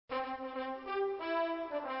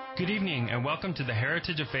Good evening and welcome to the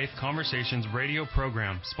Heritage of Faith Conversations radio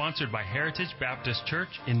program sponsored by Heritage Baptist Church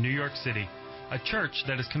in New York City, a church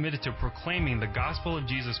that is committed to proclaiming the gospel of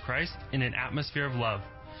Jesus Christ in an atmosphere of love.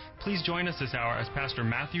 Please join us this hour as Pastor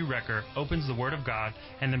Matthew Recker opens the Word of God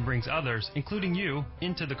and then brings others, including you,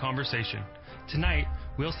 into the conversation. Tonight,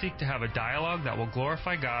 we'll seek to have a dialogue that will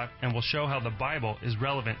glorify God and will show how the Bible is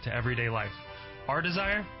relevant to everyday life. Our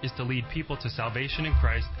desire is to lead people to salvation in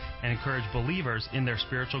Christ and encourage believers in their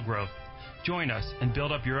spiritual growth. Join us and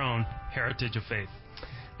build up your own Heritage of Faith.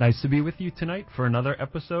 Nice to be with you tonight for another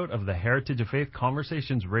episode of the Heritage of Faith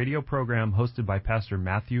Conversations radio program hosted by Pastor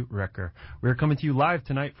Matthew Recker. We're coming to you live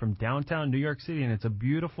tonight from downtown New York City, and it's a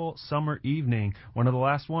beautiful summer evening, one of the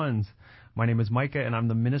last ones. My name is Micah, and I'm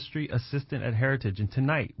the ministry assistant at Heritage, and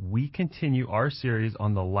tonight we continue our series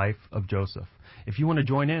on the life of Joseph. If you want to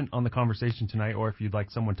join in on the conversation tonight, or if you'd like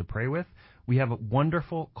someone to pray with, we have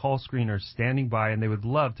wonderful call screeners standing by, and they would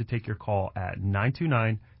love to take your call at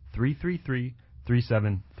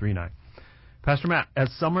 929-333-3739. Pastor Matt, as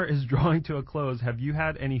summer is drawing to a close, have you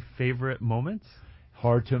had any favorite moments?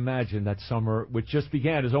 Hard to imagine that summer, which just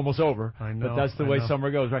began, is almost over. I know. But that's the way summer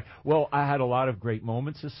goes, right? Well, I had a lot of great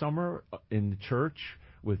moments this summer in the church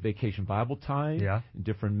with Vacation Bible Time, in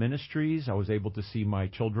different ministries. I was able to see my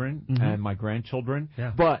children and my grandchildren.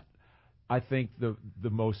 Yeah. But I think the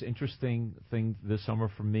most interesting thing this summer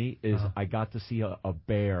for me is I got to see a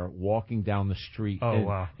bear walking down the street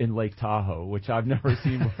in Lake Tahoe, which I've never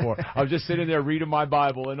seen before. I was just sitting there reading my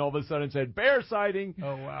Bible, and all of a sudden it said, "Bear sighting!"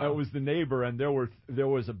 Oh, wow. It was the neighbor, and there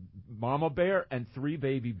was a mama bear and 3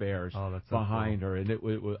 baby bears behind her, and that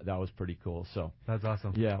was pretty cool. So that's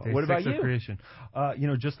awesome. Yeah. Day what about 6 of creation.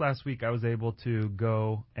 Just last week I was able to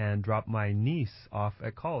go and drop my niece off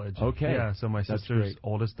at college. Okay. Yeah, so my sister's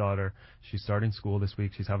oldest daughter, she's starting school this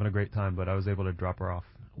week. She's having a great time, but I was able to drop her off.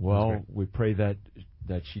 Well, we pray that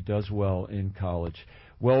she does well in college.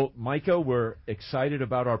 Well, Micah, we're excited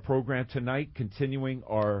about our program tonight, continuing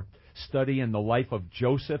our study in the life of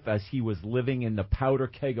Joseph as he was living in the powder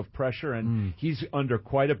keg of pressure, and he's under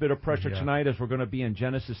quite a bit of pressure tonight as we're going to be in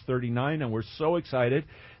Genesis 39, and we're so excited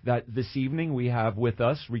that this evening we have with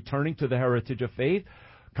us, returning to the Heritage of Faith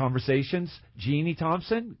Conversations, Jeannie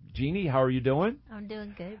Thompson. Jeannie, how are you doing? I'm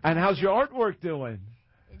doing good. And how's your artwork doing?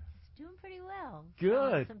 It's doing pretty well.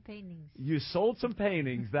 Good. Some paintings. You sold some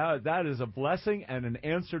paintings. That is a blessing and an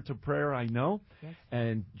answer to prayer, I know. Yes.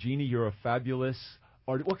 And Jeannie, you're a fabulous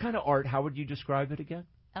art. What kind of art? How would you describe it again?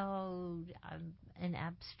 Oh, I'm an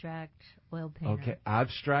abstract oil painter. Okay,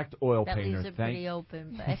 abstract oil that painter. That leaves it pretty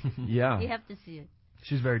open, but yeah. You have to see it.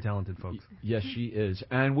 She's very talented, folks. Yes, she is.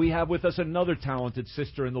 And we have with us another talented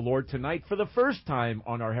sister in the Lord tonight for the first time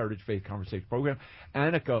on our Heritage Faith Conversation program,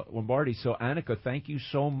 Annika Lombardi. So, Annika, thank you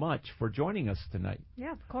so much for joining us tonight.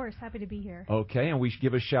 Yeah, of course. Happy to be here. Okay, and we should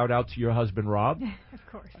give a shout-out to your husband, Rob. Of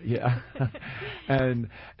course. Yeah. So,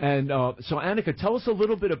 Annika, tell us a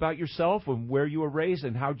little bit about yourself and where you were raised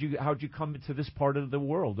and how'd you come into this part of the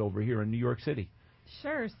world over here in New York City.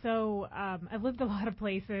 Sure. So I've lived a lot of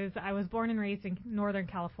places. I was born and raised in Northern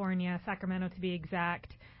California, Sacramento to be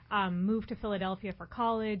exact. Moved to Philadelphia for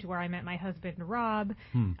college, where I met my husband, Rob.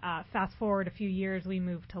 Fast forward a few years, we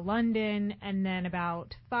moved to London. And then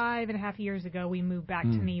about 5.5 years ago, we moved back to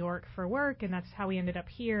New York for work. And that's how we ended up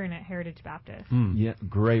here and at Heritage Baptist. Yeah,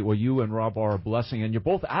 great. Well, you and Rob are a blessing. And you're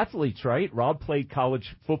both athletes, right? Rob played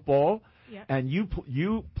college football. Yep. And you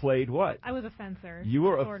played what? I was a fencer. You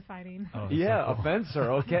were sword fighting. Oh, yeah, a fencer.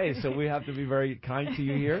 Okay, so we have to be very kind to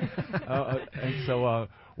you here.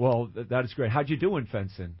 That is great. How'd you do in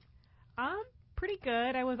fencing? Pretty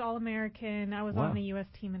good. I was All-American. I was on the U.S.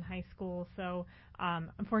 team in high school. So,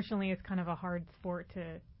 unfortunately, it's kind of a hard sport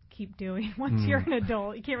to keep doing once you're an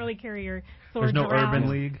adult. You can't really carry your swords around. There's no urban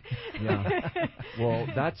league. Yeah. Well,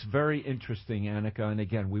 that's very interesting, Annika. And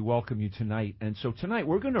again, we welcome you tonight. And so tonight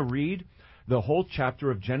we're going to read the whole chapter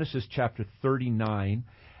of Genesis chapter 39.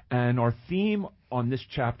 And our theme on this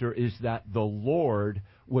chapter is that the Lord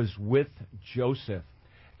was with Joseph.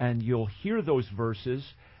 And you'll hear those verses,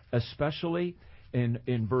 especially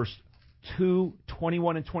in verse 2,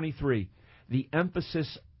 21, and 23. The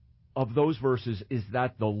emphasis of those verses is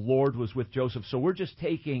that the Lord was with Joseph. So we're just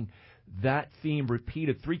taking that theme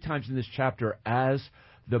repeated 3 times in this chapter as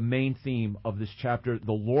the main theme of this chapter.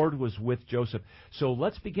 The Lord was with Joseph. So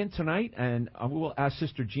let's begin tonight, and I will ask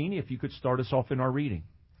Sister Jeannie if you could start us off in our reading.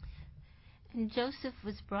 And Joseph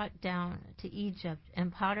was brought down to Egypt,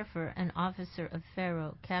 and Potiphar, an officer of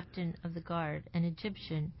Pharaoh, captain of the guard, an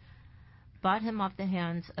Egyptian, bought him off the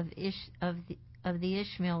hands of the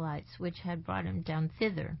Ishmaelites, which had brought him down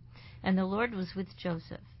thither. And the Lord was with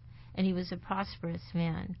Joseph, and he was a prosperous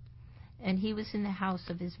man. and he was in the house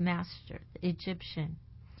of his master, the Egyptian.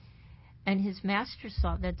 And his master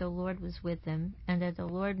saw that the Lord was with him, and that the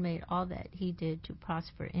Lord made all that he did to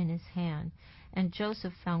prosper in his hand. And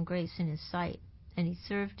Joseph found grace in his sight, and he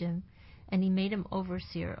served him, and he made him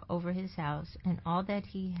overseer over his house, and all that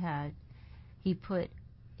he had he put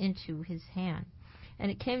into his hand.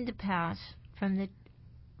 And it came to pass from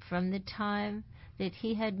the time that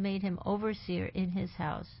he had made him overseer in his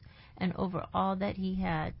house, and over all that he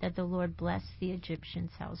had, that the Lord blessed the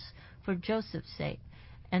Egyptian's house for Joseph's sake.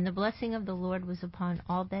 And the blessing of the Lord was upon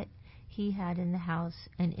all that he had in the house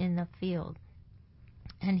and in the field.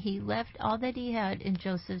 And he left all that he had in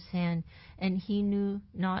Joseph's hand, and he knew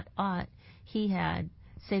not aught he had,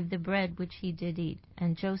 save the bread which he did eat.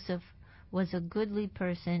 And Joseph was a goodly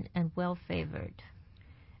person and well favored.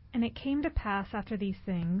 And it came to pass after these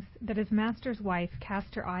things, that his master's wife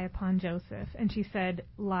cast her eye upon Joseph, and she said,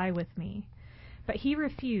 Lie with me. But he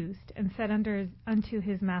refused, and said unto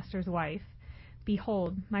his master's wife,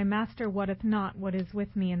 Behold, my master wotteth not what is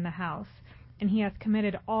with me in the house, and he hath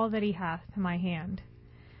committed all that he hath to my hand.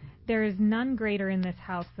 There is none greater in this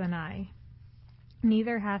house than I.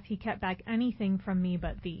 Neither hath he kept back anything from me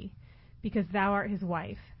but thee, because thou art his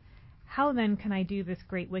wife. How then can I do this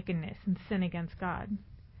great wickedness and sin against God?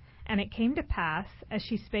 And it came to pass, as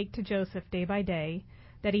she spake to Joseph day by day,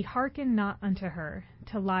 that he hearkened not unto her,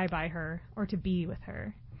 to lie by her, or to be with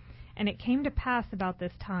her. And it came to pass about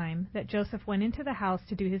this time, that Joseph went into the house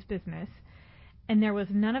to do his business, and there was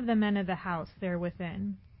none of the men of the house there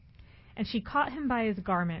within. And she caught him by his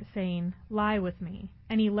garment, saying, Lie with me.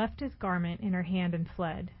 And he left his garment in her hand and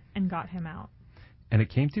fled, and got him out. And it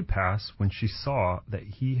came to pass, when she saw that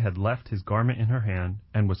he had left his garment in her hand,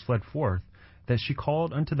 and was fled forth, that she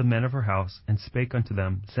called unto the men of her house, and spake unto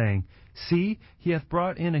them, saying, See, he hath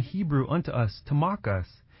brought in a Hebrew unto us, to mock us.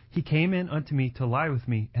 He came in unto me to lie with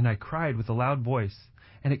me, and I cried with a loud voice.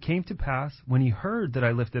 And it came to pass, when he heard that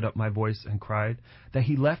I lifted up my voice and cried, that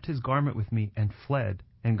he left his garment with me, and fled,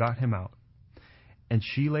 and got him out. And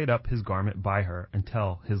she laid up his garment by her,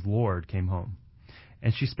 until his Lord came home.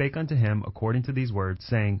 And she spake unto him according to these words,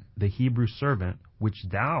 saying, The Hebrew servant, which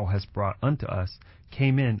thou hast brought unto us,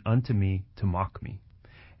 came in unto me to mock me.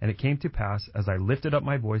 And it came to pass, as I lifted up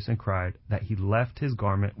my voice and cried, that he left his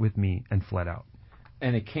garment with me, and fled out.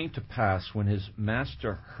 And it came to pass, when his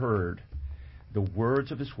master heard the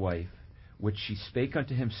words of his wife, which she spake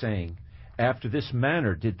unto him, saying, After this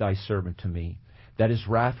manner did thy servant to me, that his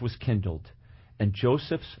wrath was kindled. And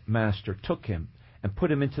Joseph's master took him, and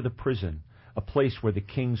put him into the prison, a place where the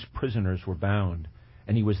king's prisoners were bound,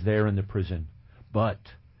 and he was there in the prison. But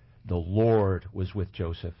the Lord was with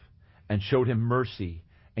Joseph, and showed him mercy,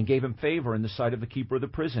 and gave him favor in the sight of the keeper of the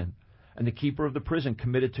prison. And the keeper of the prison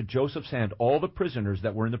committed to Joseph's hand all the prisoners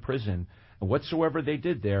that were in the prison, and whatsoever they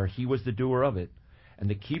did there, he was the doer of it. And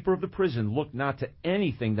the keeper of the prison looked not to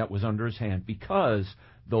anything that was under his hand, because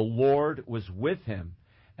the Lord was with him,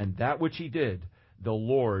 and that which he did, the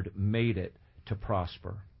Lord made it to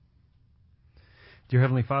prosper. Dear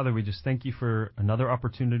Heavenly Father, we just thank you for another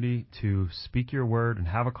opportunity to speak your word and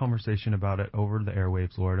have a conversation about it over the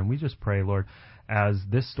airwaves, Lord. And we just pray, Lord, as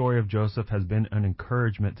this story of Joseph has been an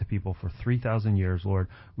encouragement to people for 3,000 years, Lord,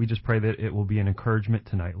 we just pray that it will be an encouragement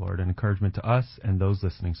tonight, Lord, an encouragement to us and those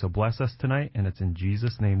listening. So bless us tonight, and it's in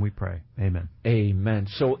Jesus' name we pray. Amen. Amen.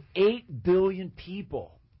 So 8 billion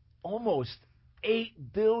people, almost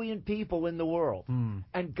 8 billion people in the world.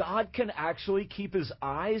 And God can actually keep his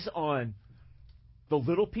eyes on the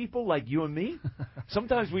little people like you and me.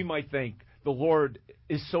 Sometimes we might think the Lord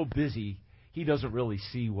is so busy, he doesn't really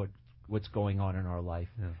see what's going on in our life.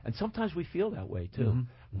 Yeah. And sometimes we feel that way too.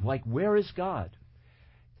 Mm-hmm. Like, where is God?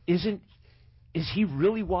 Is he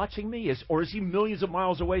really watching me? Or is he millions of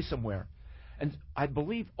miles away somewhere? And I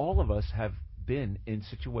believe all of us have been in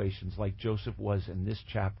situations like Joseph was in this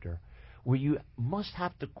chapter, where you must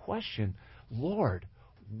have to question, Lord,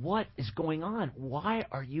 what is going on? Why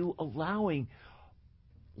are you allowing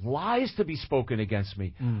lies to be spoken against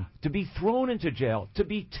me, to be thrown into jail, to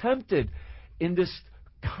be tempted in this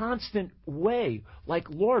constant way? Like,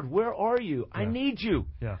 Lord, where are you? Yeah. I need you.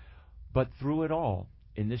 Yeah. But through it all,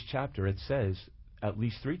 in this chapter, it says at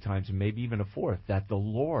least 3 times, and maybe even a 4th, that the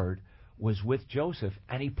Lord was with Joseph,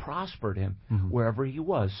 and he prospered him wherever he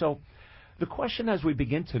was. So the question as we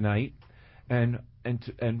begin tonight, and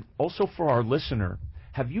also for our listener,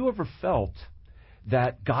 have you ever felt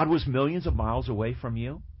that God was millions of miles away from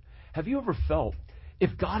you? Have you ever felt,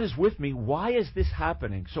 if God is with me, why is this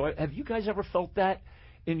happening? So have you guys ever felt that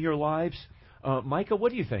in your lives? Micah,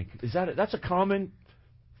 what do you think? That's a common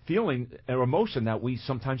feeling or emotion that we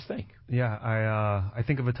sometimes think. Yeah, I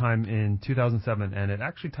think of a time in 2007, and it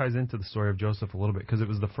actually ties into the story of Joseph a little bit, because it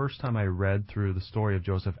was the first time I read through the story of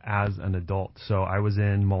Joseph as an adult. So I was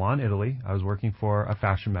in Milan, Italy. I was working for a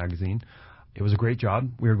fashion magazine. It was a great job.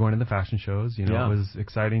 We were going to the fashion shows. It was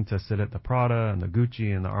exciting to sit at the Prada and the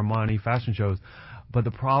Gucci and the Armani fashion shows. But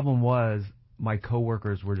the problem was my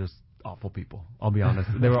coworkers were just awful people. I'll be honest.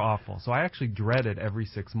 They were awful. So I actually dreaded every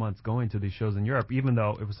 6 months going to these shows in Europe, even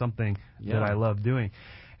though it was something that I loved doing.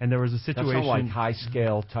 And there was a situation. That's not like high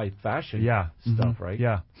scale type fashion stuff, right?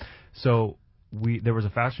 Yeah. So there was a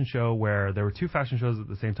fashion show where there were two fashion shows at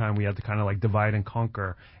the same time. We had to kind of like divide and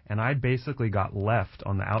conquer. And I basically got left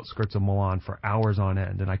on the outskirts of Milan for hours on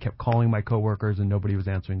end. And I kept calling my coworkers and nobody was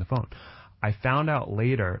answering the phone. I found out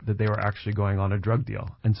later that they were actually going on a drug deal.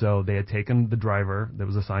 And so they had taken the driver that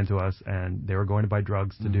was assigned to us, and they were going to buy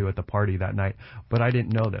drugs to do at the party that night. But I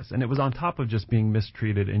didn't know this. And it was on top of just being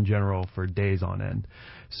mistreated in general for days on end.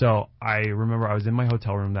 So I remember I was in my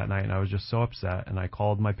hotel room that night, and I was just so upset. And I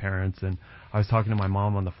called my parents, and I was talking to my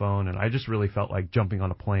mom on the phone, and I just really felt like jumping on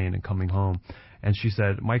a plane and coming home. And she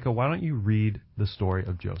said, Micah, why don't you read the story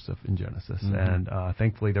of Joseph in Genesis? And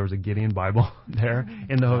thankfully there was a Gideon Bible there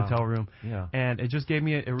in the hotel room. Yeah. And it just gave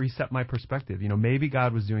me it reset my perspective. Maybe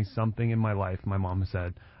God was doing something in my life, my mom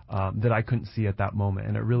said, that I couldn't see at that moment.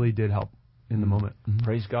 And it really did help in the moment.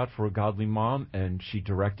 Praise God for a godly mom, and she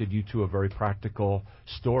directed you to a very practical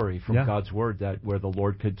story from God's Word where the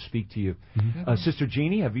Lord could speak to you. Sister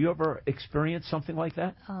Jeannie, have you ever experienced something like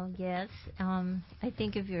that? Oh, yes. I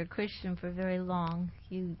think if you're a Christian for very long,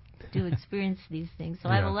 you do experience these things. So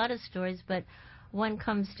I have a lot of stories, but one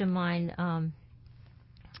comes to mind.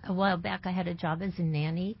 A while back, I had a job as a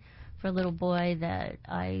nanny for a little boy that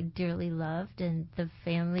I dearly loved, and the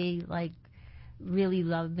family, really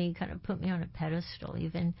loved me, kind of put me on a pedestal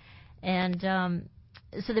even. And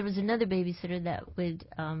so there was another babysitter that would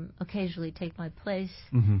occasionally take my place.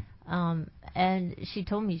 And she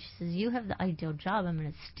told me, she says, you have the ideal job. I'm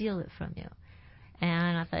going to steal it from you.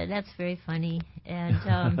 And I thought, that's very funny.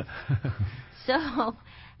 And so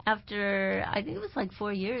after, I think it was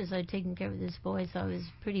 4 years, I'd taken care of this boy, so I was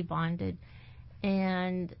pretty bonded.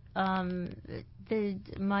 And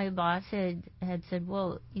my boss had said,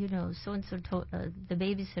 well, so-and-so told, the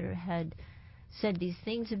babysitter had said these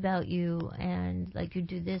things about you, and you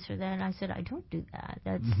do this or that. And I said, I don't do that.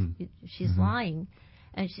 That's she's lying.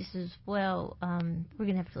 And she says, well, we're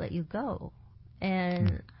going to have to let you go.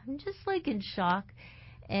 And I'm just in shock.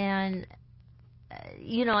 And,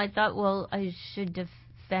 I thought, well, I should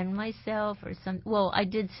defend myself or something. Well, I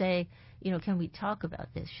did say, can we talk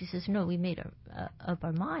about this? She says, no, we made up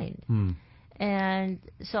our mind. And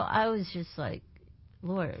so I was just like,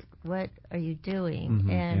 Lord, what are you doing?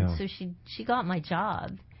 And so she got my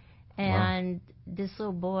job. And this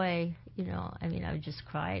little boy, I just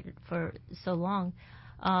cried for so long.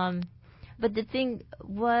 But the thing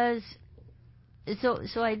was,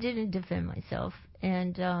 so I didn't defend myself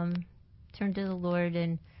and turned to the Lord.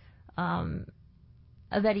 And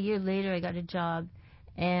about a year later, I got a job.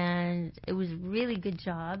 And it was a really good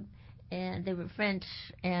job, and they were French,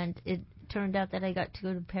 and it turned out that I got to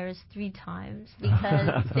go to Paris 3 times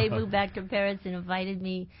because they moved back to Paris and invited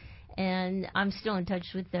me, and I'm still in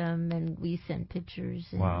touch with them, and we send pictures.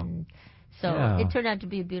 And so it turned out to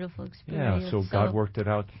be a beautiful experience. Yeah, so God worked it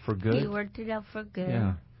out for good. He worked it out for good.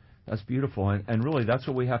 Yeah, that's beautiful, and really that's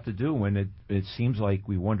what we have to do when it seems like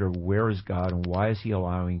we wonder, where is God and why is He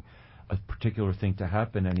allowing a particular thing to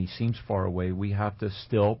happen, and He seems far away. We have to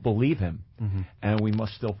still believe Him, and we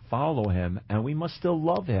must still follow Him, and we must still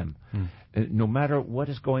love Him, no matter what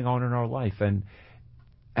is going on in our life. And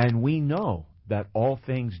we know that all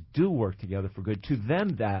things do work together for good to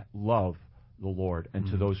them that love the Lord, and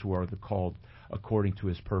to those who are the called according to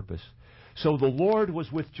His purpose. So the Lord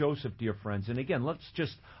was with Joseph, dear friends. And again, let's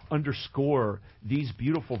just underscore these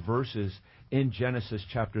beautiful verses in Genesis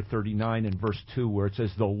chapter 39 and verse 2, where it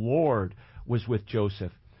says, the Lord was with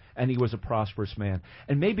Joseph, and he was a prosperous man.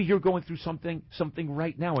 And maybe you're going through something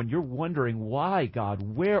right now, and you're wondering, why, God?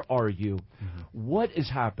 Where are you? What is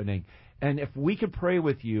happening? And if we could pray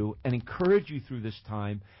with you and encourage you through this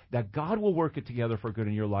time that God will work it together for good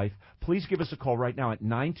in your life, please give us a call right now at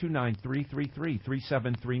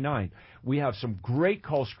 929-333-3739. We have some great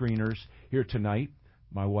call screeners here tonight.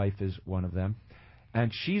 My wife is one of them.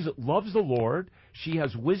 And she loves the Lord. She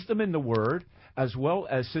has wisdom in the Word, as well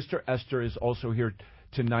as Sister Esther is also here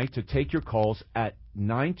tonight to take your calls at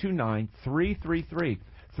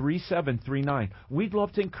 929-333-3739. We'd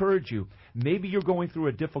love to encourage you. Maybe you're going through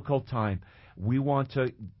a difficult time. We want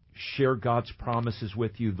to share God's promises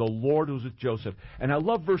with you. The Lord was with Joseph. And I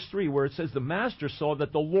love verse 3 where it says the master saw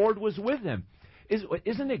that the Lord was with him.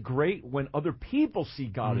 Isn't it great when other people see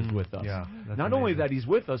God is with us? Yeah, Not only that He's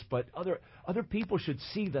with us, but other people should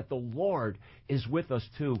see that the Lord is with us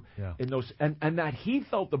too. Yeah. In those, and that he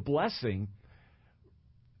felt the blessing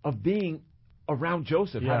of being around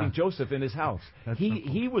Joseph, having Joseph in his house.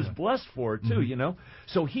 He was blessed for it too,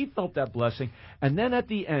 So he felt that blessing. And then at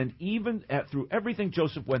the end, even through everything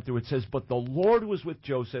Joseph went through, it says, but the Lord was with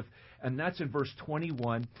Joseph, and that's in verse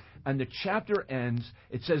 21. And the chapter ends,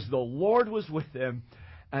 it says, the Lord was with him,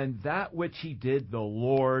 and that which he did, the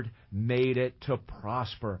Lord made it to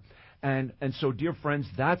prosper. And so, dear friends,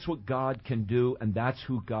 that's what God can do, and that's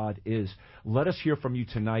who God is. Let us hear from you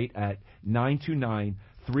tonight at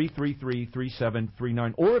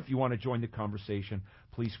 929-333-3739. Or if you want to join the conversation,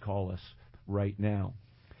 please call us right now.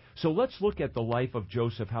 So let's look at the life of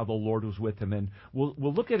Joseph, how the Lord was with him. And we'll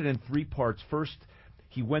look at it in three parts. First,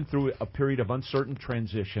 he went through a period of uncertain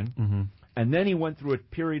transition. And then he went through a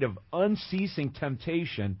period of unceasing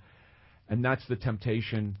temptation. And that's the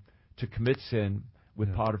temptation to commit sin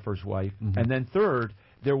with Potiphar's wife. And then third,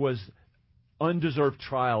 there was undeserved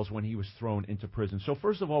trials when he was thrown into prison. So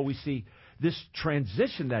first of all, we see this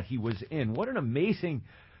transition that he was in. What an amazing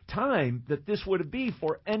time that this would be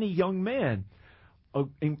for any young man.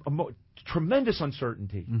 Tremendous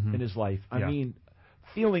uncertainty in his life. I mean,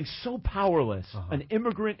 feeling so powerless, an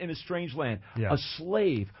immigrant in a strange land, a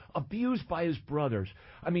slave, abused by his brothers.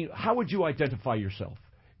 I mean, how would you identify yourself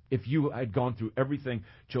if you had gone through everything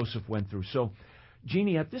Joseph went through? So,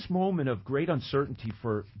 Jeannie, at this moment of great uncertainty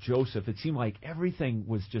for Joseph, it seemed like everything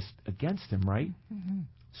was just against him, right?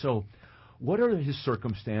 So, what are his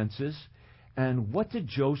circumstances, and what did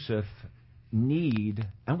Joseph need,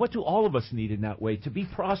 and what do all of us need in that way? To be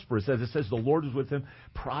prosperous, as it says, the Lord was with him,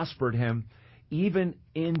 prospered him, even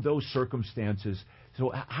in those circumstances.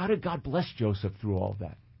 So how did God bless Joseph through all of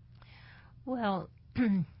that? Well,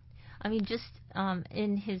 I mean, just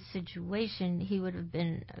in his situation, he would have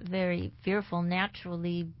been very fearful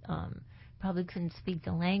naturally. Probably couldn't speak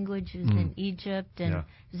the language. He was in Egypt, and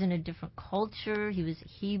he was in a different culture. He was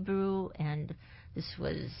Hebrew, and this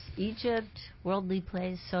was Egypt, worldly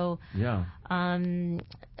place. So,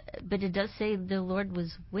 but it does say the Lord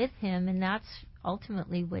was with him, and that's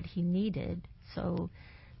ultimately what he needed. So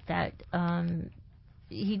that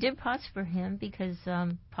he did prosper him because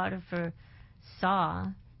Potiphar saw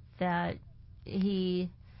that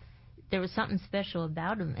there was something special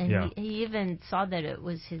about him, and he even saw that it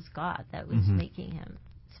was his God that was making him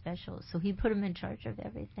special. So he put him in charge of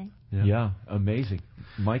everything. Yeah, amazing.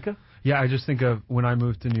 Micah? Yeah, I just think of when I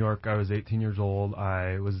moved to New York, I was 18 years old.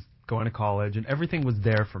 I was going to college, and everything was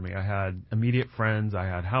there for me. I had immediate friends, I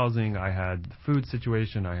had housing, I had the food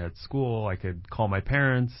situation, I had school, I could call my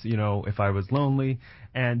parents, if I was lonely.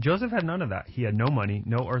 And Joseph had none of that. He had no money,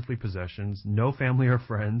 no earthly possessions, no family or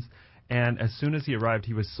friends. And as soon as he arrived,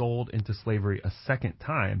 he was sold into slavery a second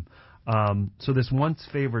time. So this once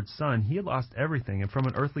favored son, he had lost everything. And from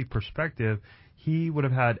an earthly perspective, he would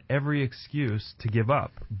have had every excuse to give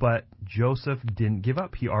up. But Joseph didn't give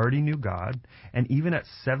up. He already knew God. And even at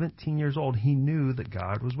 17 years old, he knew that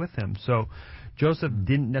God was with him. So Joseph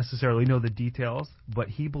didn't necessarily know the details, but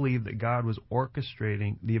he believed that God was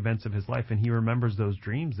orchestrating the events of his life. And he remembers those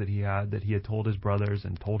dreams that he had told his brothers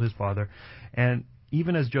and told his father. And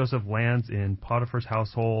even as Joseph lands in Potiphar's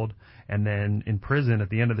household and then in prison at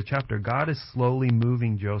the end of the chapter, God is slowly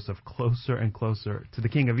moving Joseph closer and closer to the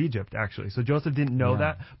king of Egypt, actually. So Joseph didn't know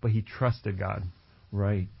that, but he trusted God.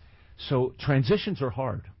 Right. So transitions are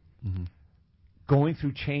hard. Going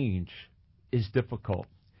through change is difficult.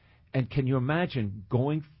 And can you imagine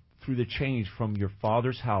going through the change from your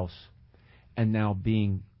father's house and now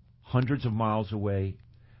being hundreds of miles away,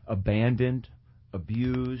 abandoned,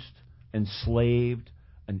 abused, enslaved,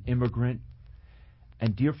 an immigrant,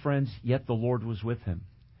 and dear friends, yet the Lord was with him.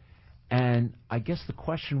 And I guess the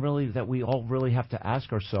question really that we all really have to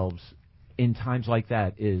ask ourselves in times like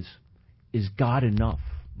that is God enough?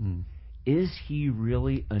 Is he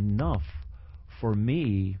really enough for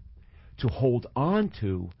me to hold on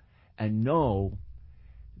to and know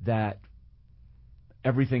that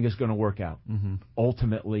everything is going to work out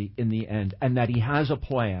ultimately in the end, and that he has a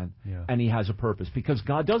plan and he has a purpose? Because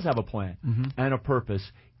God does have a plan and a purpose,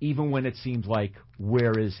 even when it seems like,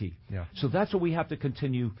 where is he? So that's what we have to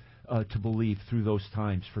continue to believe through those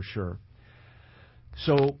times, for sure.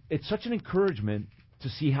 So it's such an encouragement to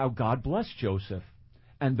see how God blessed Joseph.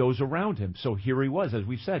 and those around him. So here he was, as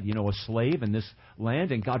we've said, a slave in this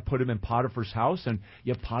land, and God put him in Potiphar's house, and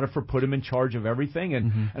yet Potiphar put him in charge of everything.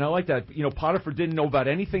 And I like that. Potiphar didn't know about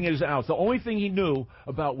anything in his house. The only thing he knew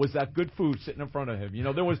about was that good food sitting in front of him.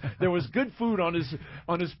 There was good food on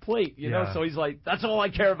his plate. So he's like, that's all I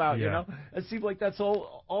care about. It seemed like that's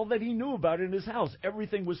all that he knew about in his house.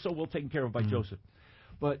 Everything was so well taken care of by Joseph.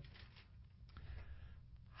 But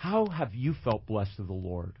how have you felt blessed of the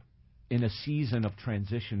Lord in a season of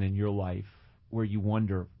transition in your life where you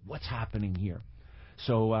wonder, what's happening here?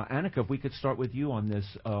 So, Annika, if we could start with you on this.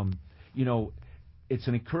 It's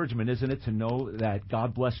an encouragement, isn't it, to know that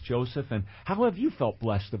God blessed Joseph? And how have you felt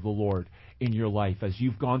blessed of the Lord in your life as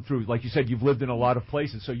you've gone through, like you said, you've lived in a lot of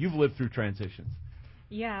places, so you've lived through transitions.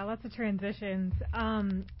 Yeah, lots of transitions.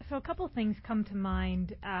 So a couple things come to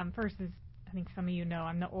mind. First is, I think some of you know,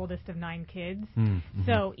 I'm the oldest of 9 kids. Mm-hmm.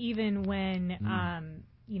 So even when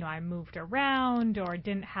I moved around or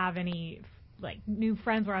didn't have any new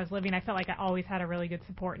friends where I was living, I felt like I always had a really good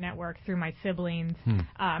support network through my siblings.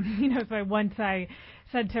 So once I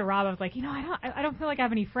said to Rob, I was like, I don't feel like I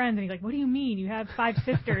have any friends. And he's like, what do you mean? You have 5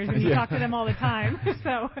 sisters and you talk to them all the time.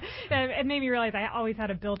 So it made me realize I always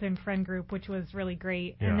had a built-in friend group, which was really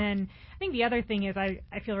great. Yeah. And then I think the other thing is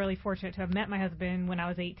I feel really fortunate to have met my husband when I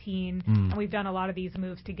was 18, and we've done a lot of these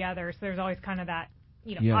moves together. So there's always kind of that,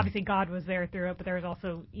 obviously God was there through it, but there was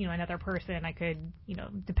also, another person I could,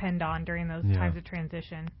 depend on during those times of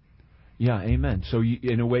transition. Yeah, amen. So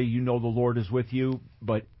in a way, the Lord is with you,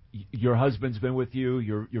 but your husband's been with you,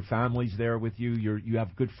 your family's there with you, you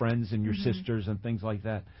have good friends and your sisters and things like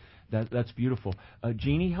that. That's beautiful.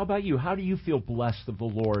 Jeannie, how about you? How do you feel blessed of the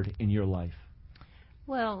Lord in your life?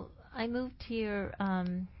 Well, I moved here.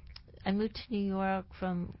 I moved to New York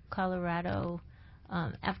from Colorado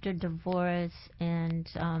after divorce and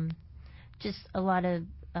just a lot of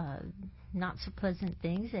not so pleasant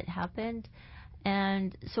things that happened.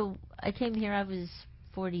 And so I came here, I was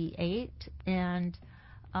 48, and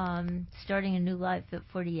starting a new life at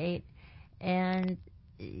 48. And,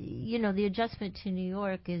 the adjustment to New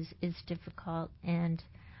York is difficult. And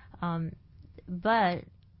but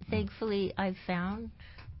thankfully I found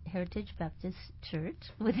Heritage Baptist Church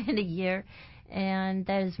within a year, and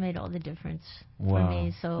that has made all the difference for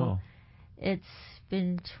me. So it's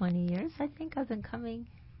been 20 years, I think, I've been coming.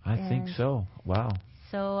 I think so. Wow.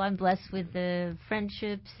 So I'm blessed with the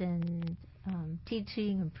friendships and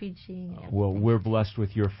teaching and preaching. And well, we're blessed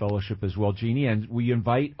with your fellowship as well, Jeannie, and we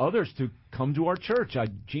invite others to come to our church.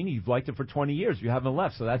 Jeannie, you've liked it for 20 years. You haven't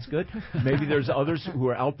left, so that's good. Maybe there's others who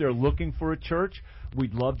are out there looking for a church.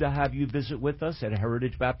 We'd love to have you visit with us at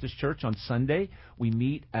Heritage Baptist Church on Sunday. We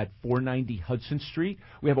meet at 490 Hudson Street.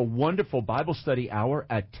 We have a wonderful Bible study hour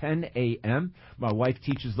at 10 a.m. My wife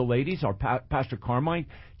teaches the ladies. Our Pastor Carmine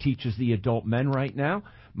teaches the adult men right now.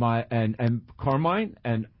 And Carmine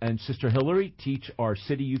and Sister Hillary teach our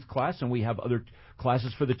city youth class, and we have other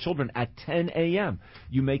classes for the children at 10 a.m.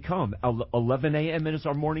 You may come. 11 a.m. is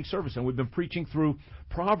our morning service, and we've been preaching through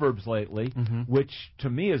Proverbs lately, which to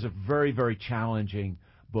me is a very, very challenging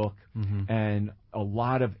book, and a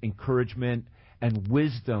lot of encouragement and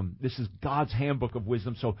wisdom. This is God's handbook of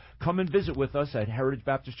wisdom. So come and visit with us at Heritage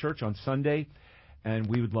Baptist Church on Sunday, and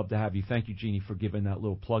we would love to have you. Thank you, Jeannie, for giving that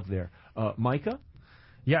little plug there. Micah?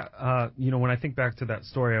 Yeah, when I think back to that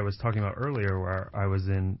story I was talking about earlier where I was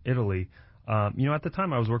in Italy, at the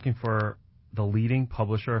time I was working for the leading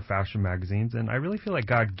publisher of fashion magazines, and I really feel like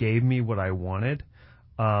God gave me what I wanted.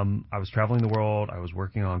 I was traveling the world, I was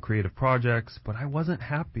working on creative projects, but I wasn't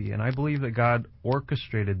happy, and I believe that God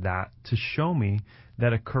orchestrated that to show me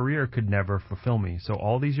that a career could never fulfill me. So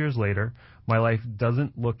all these years later, my life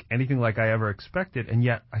doesn't look anything like I ever expected, and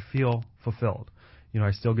yet I feel fulfilled.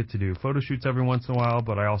 I still get to do photo shoots every once in a while,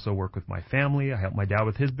 but I also work with my family. I help my dad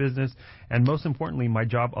with his business. And most importantly, my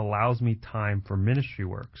job allows me time for ministry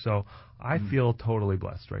work. So I feel totally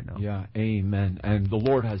blessed right now. Yeah, amen. And the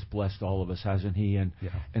Lord has blessed all of us, hasn't he? And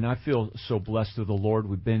I feel so blessed of the Lord.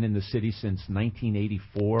 We've been in the city since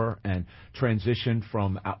 1984 and transitioned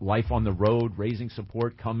from life on the road, raising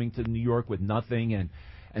support, coming to New York with nothing, and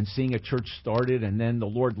seeing a church started, and then the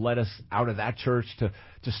Lord led us out of that church to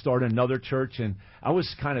start another church. And I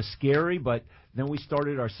was kind of scary, but then we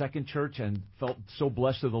started our second church and felt so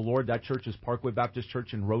blessed of the Lord. That church is Parkway Baptist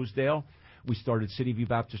Church in Rosedale. We started City View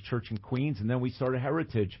Baptist Church in Queens, and then we started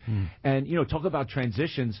Heritage. And, talk about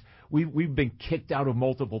transitions. We've been kicked out of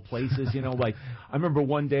multiple places. Like I remember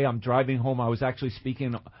one day I'm driving home. I was actually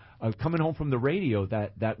speaking, coming home from the radio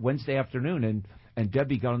that Wednesday afternoon, and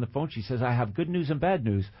Debbie got on the phone. She says, I have good news and bad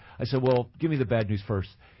news. I said, well, give me the bad news first.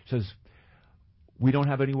 She says, we don't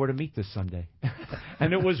have anywhere to meet this Sunday.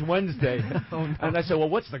 And it was Wednesday. Oh, no. And I said, well,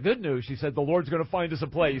 what's the good news? She said, the Lord's going to find us a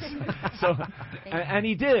place. So, and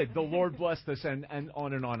He did. The Lord blessed us, and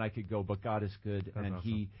on I could go. But God is good, That's and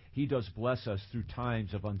awesome. He does bless us through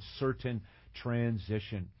times of uncertain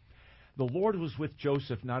transition. The Lord was with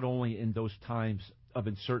Joseph not only in those times of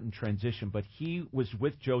uncertain transition, but He was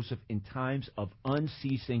with Joseph in times of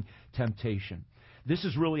unceasing temptation. This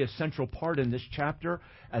is really a central part in this chapter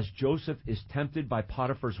as Joseph is tempted by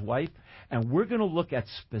Potiphar's wife, and we're going to look at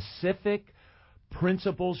specific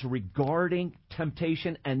principles regarding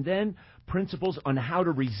temptation and then principles on how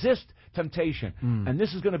to resist temptation. And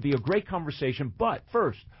this is going to be a great conversation, but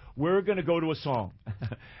first, we're going to go to a song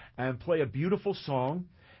and play a beautiful song.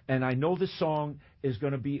 And I know this song is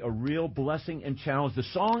going to be a real blessing and challenge. The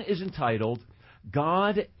song is entitled,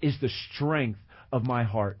 God is the Strength of My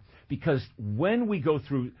Heart. Because when we go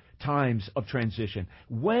through times of transition,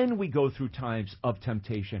 when we go through times of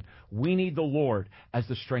temptation, we need the Lord as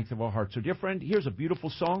the strength of our heart. So, dear friend, here's a beautiful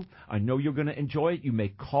song. I know you're going to enjoy it. You may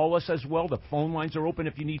call us as well. The phone lines are open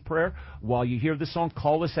if you need prayer. While you hear the song,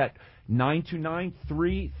 call us at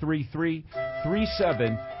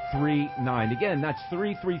 929-333-3739. Again, that's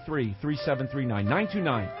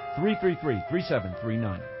 333-3739.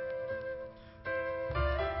 929-333-3739.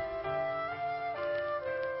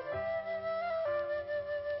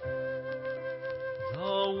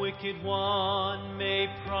 The wicked one may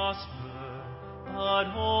prosper, but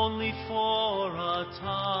only for a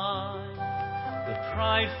time. The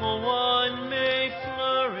prideful one may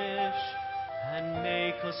flourish and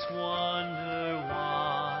make us wonder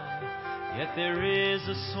why. Yet there is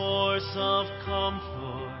a source of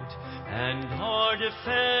comfort, and our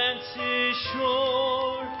defense is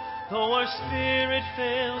sure. Though our spirit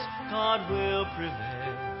fails, God will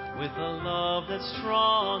prevail with a love that's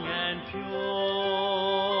strong and pure.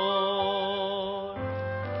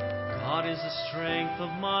 God is the strength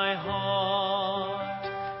of my heart.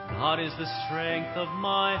 God is the strength of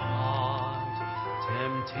my heart.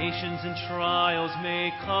 Temptations and trials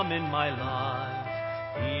may come in my life.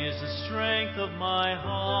 He is the strength of my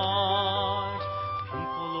heart.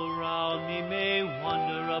 People around me may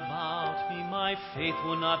wonder about me. My faith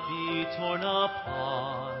will not be torn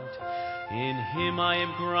apart. In Him I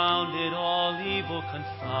am grounded, all evil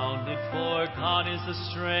confounded, for God is the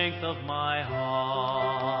strength of my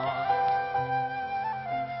heart.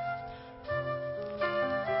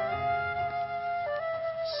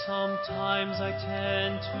 Sometimes I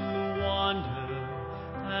tend to wander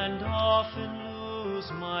and often lose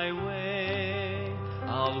my way.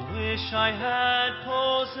 I'll wish I had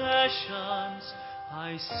possessions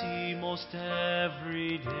I see most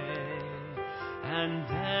every day. And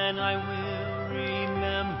then I will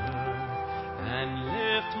remember and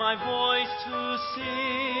lift my voice to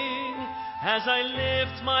sing as I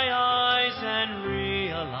lift my eyes and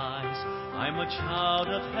realize I'm a child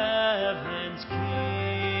of heaven's King.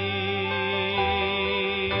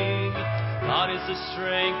 God is the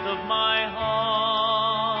strength of my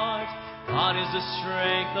heart. God is the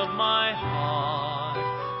strength of my heart.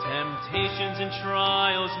 Temptations and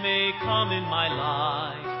trials may come in my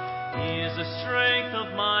life. He is the strength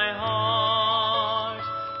of my heart.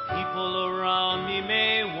 People around me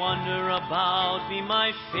may wonder about me.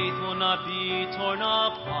 My faith will not be torn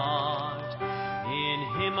apart. In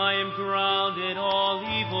Him I am grounded, all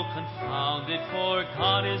evil confounded, for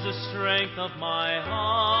God is the strength of my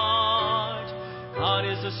heart. God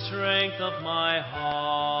is the strength of my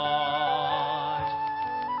heart.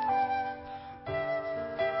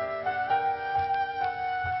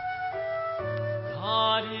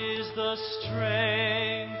 God is the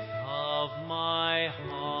strength of my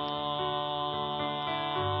heart.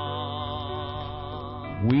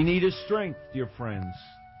 We need His strength, dear friends,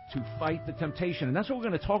 to fight the temptation. And that's what we're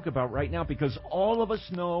going to talk about right now, because all of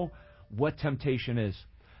us know what temptation is.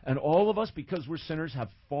 And all of us, because we're sinners, have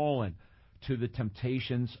fallen to the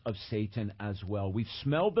temptations of Satan as well. We've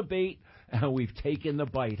smelled the bait and we've taken the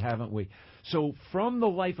bite, haven't we? So from the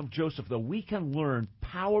life of Joseph, though, we can learn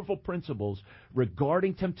powerful principles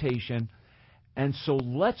regarding temptation. And so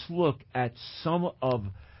let's look at some of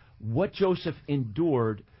what Joseph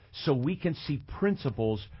endured so we can see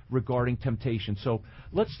principles regarding temptation. So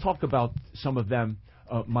let's talk about some of them,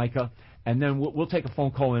 Micah, and then we'll take a phone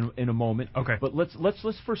call in a moment. Okay. But let's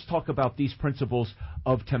first talk about these principles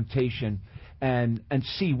of temptation and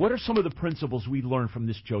see what are some of the principles we learn from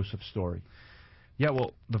this Joseph story. Yeah,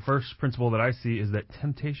 well, the first principle that I see is that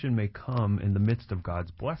temptation may come in the midst of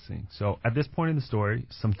God's blessing. So at this point in the story,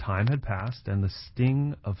 some time had passed, and the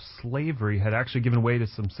sting of slavery had actually given way to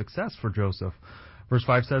some success for Joseph. Verse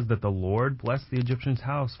 5 says that the Lord blessed the Egyptian's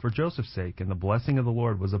house for Joseph's sake, and the blessing of the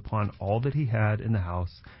Lord was upon all that he had in the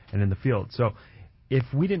house and in the field. So if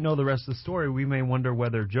we didn't know the rest of the story, we may wonder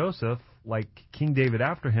whether Joseph, like King David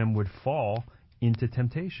after him, would fall into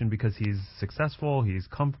temptation because he's successful, he's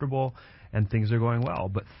comfortable, and things are going well.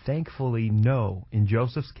 But thankfully, no. In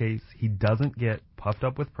Joseph's case, he doesn't get puffed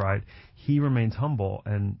up with pride. He remains humble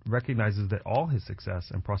and recognizes that all his success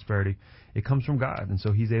and prosperity, it comes from God. And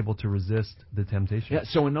so he's able to resist the temptation. Yeah,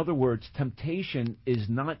 so in other words, temptation is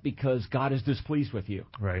not because God is displeased with you.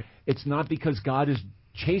 Right. It's not because God is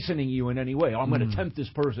chastening you in any way. Oh, I'm going to tempt this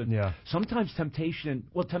person. Yeah. Sometimes temptation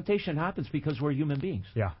happens because we're human beings.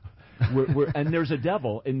 Yeah. And there's a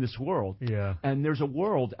devil in this world. Yeah. And there's a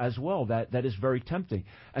world as well that is very tempting.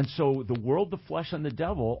 And so the world, the flesh, and the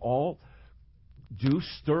devil all do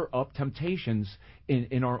stir up temptations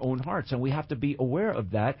in our own hearts. And we have to be aware of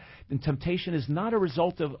that. And temptation is not a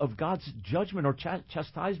result of God's judgment or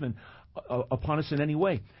chastisement upon us in any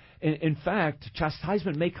way. In fact,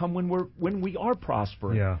 chastisement may come when we are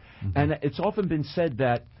prospering. Yeah. Mm-hmm. And it's often been said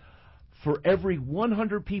that for every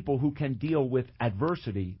 100 people who can deal with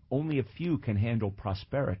adversity, only a few can handle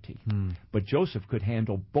prosperity. But Joseph could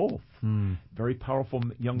handle both. Very powerful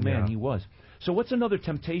young man he was. So what's another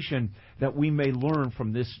temptation that we may learn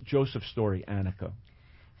from this Joseph story, Annika?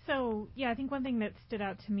 So, yeah, I think one thing that stood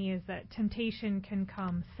out to me is that temptation can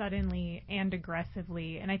come suddenly and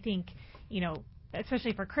aggressively. And I think,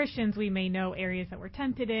 especially for Christians, we may know areas that we're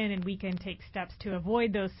tempted in, and we can take steps to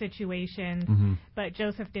avoid those situations. But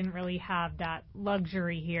Joseph didn't really have that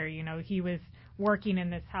luxury here. He was working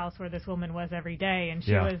in this house where this woman was every day, and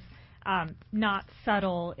she was not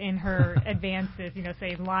subtle in her advances,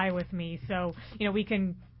 saying, lie with me. So, we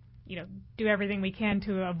can, do everything we can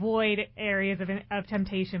to avoid areas of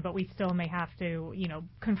temptation, but we still may have to,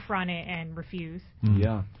 confront it and refuse.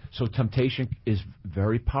 Yeah. So temptation is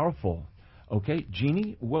very powerful. Okay,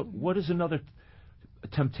 Jeannie, what is another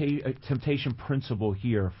temptation principle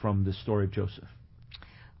here from the story of Joseph?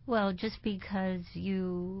 Well, just because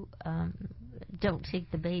you don't take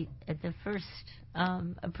the bait at the first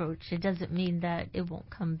approach, it doesn't mean that it won't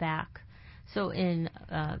come back. So in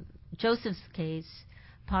Joseph's case,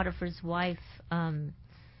 Potiphar's wife,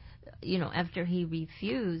 after he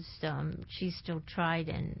refused, she still tried,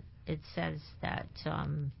 and it says that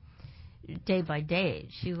day by day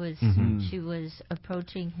she was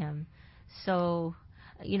approaching him. So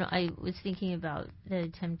I was thinking about the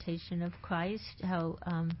temptation of Christ, how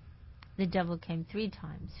the devil came 3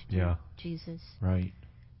 times to Jesus, right?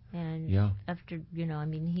 And after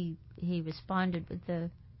he responded with the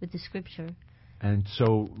scripture. And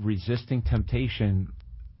so resisting temptation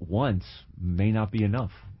once may not be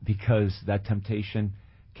enough, because that temptation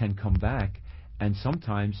can come back, and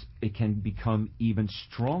sometimes it can become even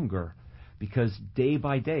stronger. Because day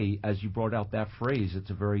by day, as you brought out that phrase, it's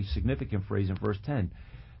a very significant phrase in verse 10,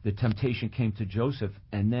 the temptation came to Joseph,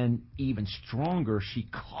 and then even stronger, she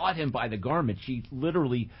caught him by the garment. She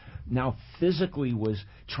literally now physically was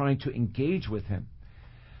trying to engage with him.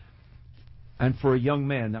 And for a young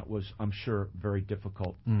man, that was, I'm sure, very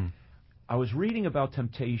difficult. I was reading about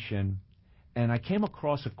temptation, and I came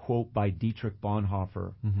across a quote by Dietrich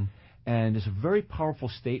Bonhoeffer. And it's a very powerful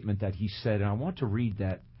statement that he said, and I want to read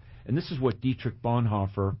that. And this is what Dietrich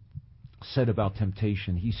Bonhoeffer said about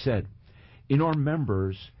temptation. He said, "In our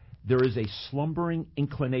members, there is a slumbering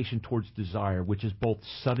inclination towards desire, which is both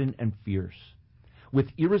sudden and fierce. With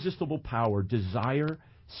irresistible power, desire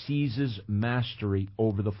seizes mastery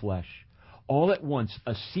over the flesh. All at once,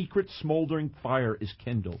 a secret smoldering fire is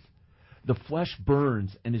kindled. The flesh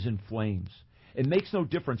burns and is in flames. It makes no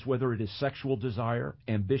difference whether it is sexual desire,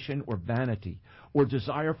 ambition, or vanity, or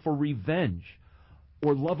desire for revenge,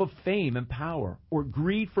 or love of fame and power, or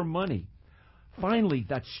greed for money. Finally,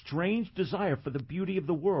 that strange desire for the beauty of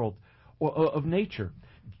the world, or of nature."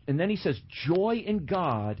 And then he says, "Joy in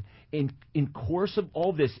God, in course of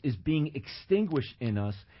all this, is being extinguished in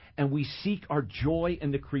us, and we seek our joy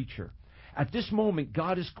in the creature. At this moment,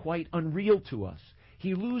 God is quite unreal to us.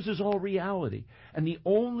 He loses all reality, and the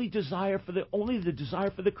desire for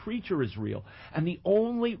the creature is real, and the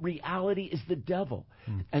only reality is the devil.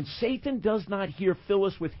 And Satan does not here fill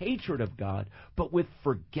us with hatred of God, but with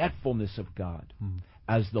forgetfulness of God,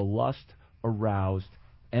 as the lust aroused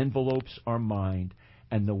envelopes our mind,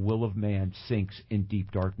 and the will of man sinks in deep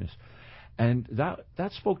darkness." And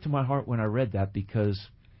that spoke to my heart when I read that, because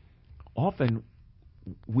often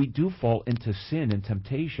we do fall into sin and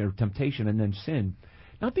temptation and then sin,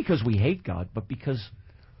 not because we hate God, but because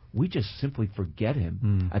we just simply forget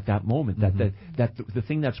Him at that moment. That the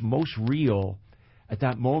thing that's most real at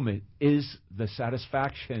that moment is the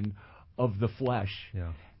satisfaction of the flesh,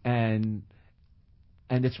 Yeah. and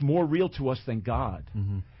it's more real to us than God.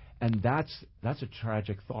 Mm-hmm. And that's a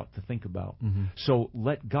tragic thought to think about. Mm-hmm. So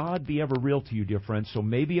let God be ever real to you, dear friends. So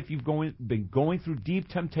maybe if you've been going through deep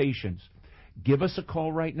temptations, give us a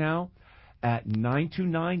call right now at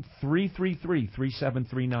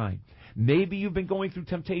 929-333-3739. Maybe you've been going through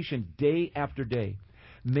temptation day after day.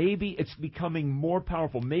 Maybe it's becoming more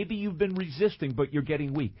powerful. Maybe you've been resisting, but you're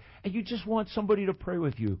getting weak. And you just want somebody to pray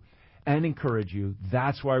with you and encourage you.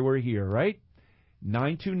 That's why we're here, right?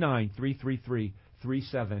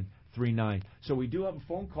 929-333-3739. So we do have a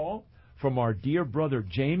phone call from our dear brother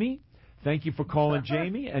Jamie. Thank you for calling,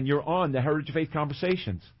 Jamie, and you're on the Heritage of Faith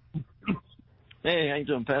Conversations. Hey, how you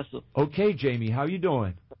doing, Pastor? Okay, Jamie, how you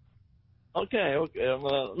doing? Okay. I'm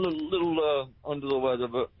a little under the weather,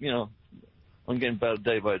 but, I'm getting better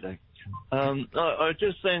day by day. I was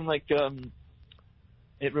just saying,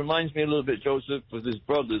 it reminds me a little bit, Joseph, with his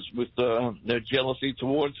brothers, with their jealousy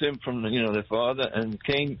towards him from, their father, and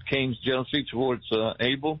Cain's jealousy towards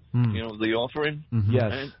Abel, the offering. Mm-hmm.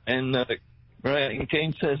 Yes. And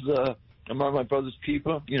Cain says, am I my brother's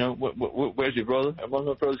keeper? Where's your brother? Am I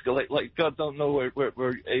my brother's keeper? Like God don't know where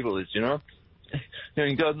Abel is,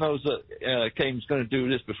 And God knows that Cain's going to do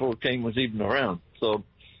this before Cain was even around. So,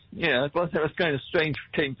 yeah, I thought that was kind of strange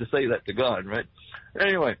for Cain to say that to God, right?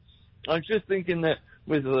 Anyway, I was just thinking that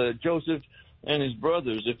with Joseph and his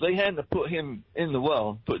brothers, if they hadn't put him in the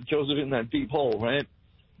well, put Joseph in that deep hole, right,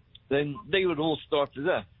 then they would all starve to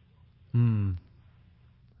death. In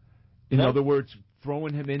other words,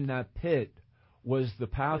 throwing him in that pit was the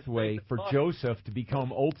pathway for Joseph to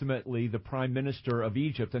become ultimately the prime minister of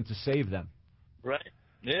Egypt and to save them. Right.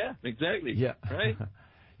 Yeah, exactly. Yeah. Right?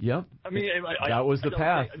 Yep. I mean, that was the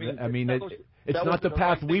path. It's not the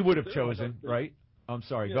path we would have chosen, right? I'm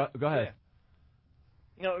sorry. Yeah. Go ahead.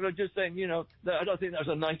 Yeah. I'm just saying, I don't think that was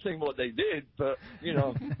a nice thing what they did, but,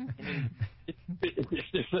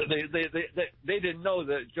 they didn't know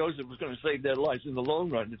that Joseph was going to save their lives in the long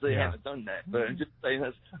run if they hadn't done that. But I'm just saying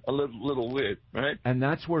that's a little weird, right? And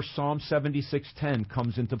that's where Psalm 76:10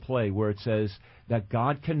 comes into play, where it says that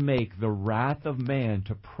God can make the wrath of man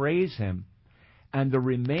to praise him, and the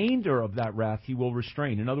remainder of that wrath he will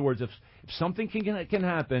restrain. In other words, if something can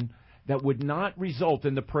happen that would not result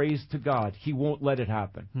in the praise to God, he won't let it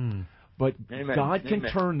happen. But Amen. God can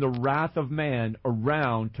Amen. turn the wrath of man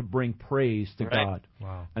around to bring praise to God.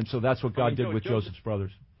 Wow. And so that's what God did with Joseph's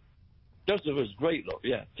brothers. Joseph was great, though.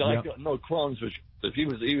 Yeah, I got no qualms with Joseph. He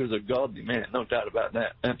was a godly man, no doubt about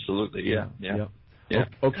that. Absolutely, yeah.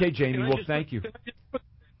 Okay, Jamie. Well, thank you. Can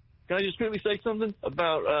I just quickly say something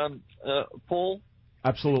about Paul?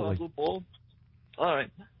 Absolutely. Apostle Paul. All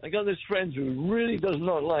right. I got this friend who really does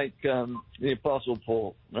not like the Apostle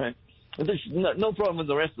Paul, right? And there's no problem with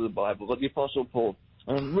the rest of the Bible, but the Apostle Paul.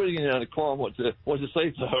 I'm really at a qualm what to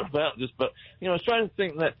say to her about this, but, I was trying to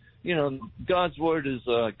think that, God's Word is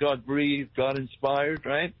God-breathed, God-inspired,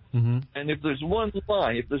 right? Mm-hmm. And if there's one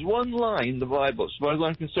lie in the Bible, as far as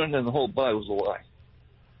I'm concerned, then the whole Bible's a lie.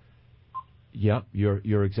 Yep,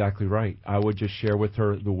 you're exactly right. I would just share with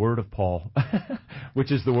her the word of Paul,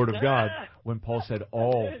 which is the word of God, when Paul said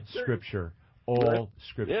all Scripture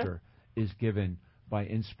is given by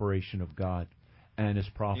inspiration of God and is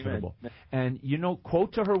profitable. Amen. And,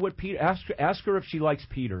 quote to her what Peter, ask her if she likes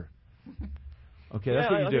Peter. Okay,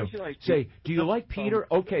 that's what you do. Say, do you like Peter?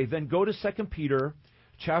 Okay, then go to 2 Peter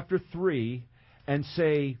chapter 3 and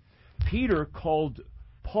say, Peter called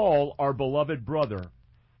Paul our beloved brother.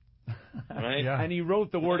 Right. Yeah. And he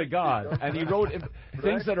wrote the Word of God. And he wrote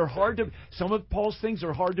things that are hard to... Some of Paul's things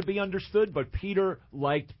are hard to be understood, but Peter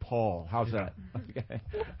liked Paul. How's that? Okay.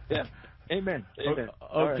 Yeah. Amen. Amen.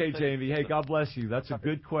 Okay, Jamie. Hey, God bless you. That's a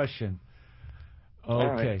good question.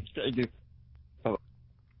 Okay.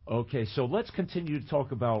 Okay, so let's continue to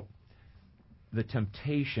talk about the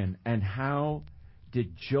temptation and how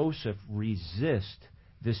did Joseph resist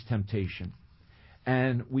this temptation.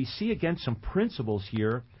 And we see, again, some principles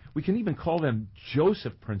here. We can even call them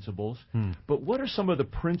Joseph principles. But what are some of the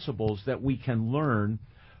principles that we can learn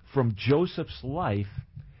from Joseph's life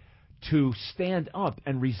to stand up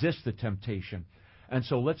and resist the temptation? And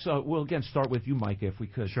so we'll again start with you, Micah, if we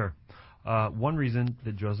could. Sure. One reason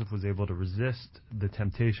that Joseph was able to resist the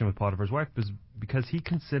temptation with Potiphar's wife was because he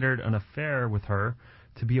considered an affair with her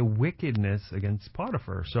to be a wickedness against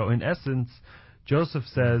Potiphar. So in essence, Joseph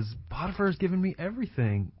says, Potiphar has given me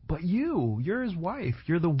everything, but you're his wife.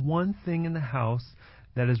 You're the one thing in the house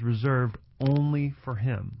that is reserved only for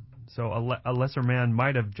him. So a lesser man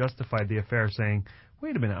might have justified the affair saying,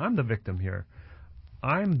 wait a minute, I'm the victim here.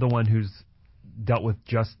 I'm the one who's dealt with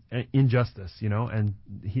injustice,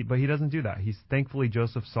 but he doesn't do that. Thankfully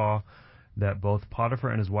Joseph saw that both Potiphar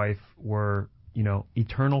and his wife were,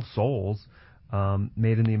 eternal souls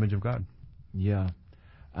made in the image of God. Yeah,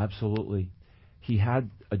 absolutely. He had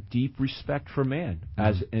a deep respect for man,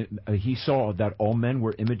 as he saw that all men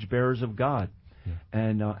were image bearers of God. Yeah.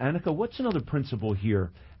 And Annika, what's another principle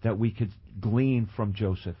here that we could glean from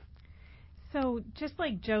Joseph? So just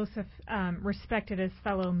like Joseph respected his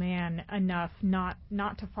fellow man enough not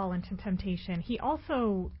to fall into temptation, he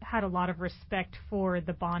also had a lot of respect for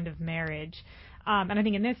the bond of marriage. And I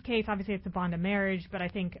think in this case, obviously it's a bond of marriage, but I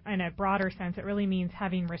think in a broader sense, it really means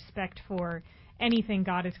having respect for anything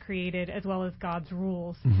God has created as well as God's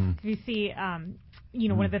rules. Because you see,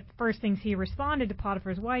 one of the first things he responded to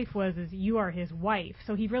Potiphar's wife is you are his wife.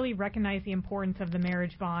 So he really recognized the importance of the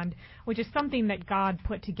marriage bond, which is something that God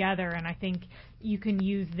put together. And I think you can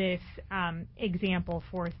use this example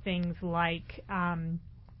for things like,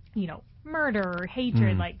 murder or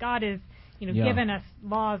hatred. Like God is, given us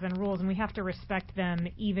laws and rules, and we have to respect them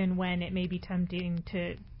even when it may be tempting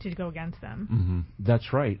to go against them.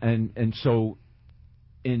 That's right. And so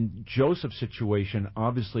in Joseph's situation,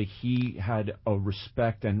 obviously he had a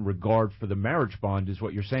respect and regard for the marriage bond, is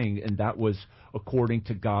what you're saying, and that was according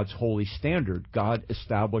to God's holy standard. God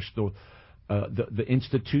established the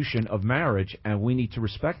institution of marriage, and we need to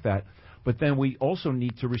respect that. But then we also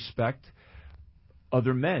need to respect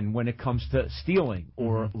other men when it comes to stealing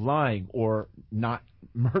or lying or not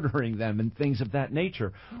murdering them and things of that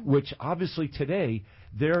nature, which obviously today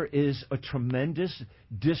there is a tremendous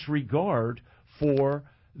disregard for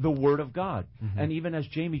the Word of God. And even as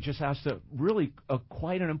Jamie just asked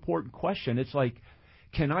quite an important question, it's like,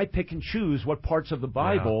 can I pick and choose what parts of the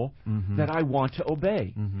Bible that I want to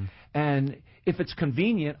obey? And if it's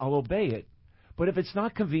convenient, I'll obey it. But if it's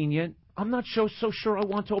not convenient, I'm not so sure I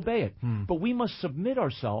want to obey it. But we must submit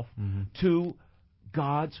ourselves to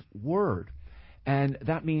God's Word. And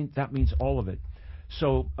that means all of it.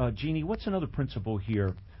 So, Jeannie, what's another principle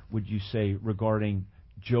here, would you say, regarding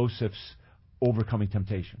Joseph's overcoming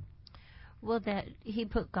temptation? Well, that he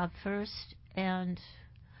put God first, and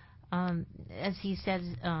as he says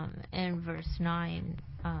in verse 9,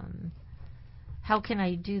 how can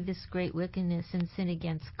I do this great wickedness and sin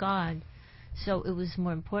against God? So it was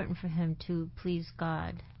more important for him to please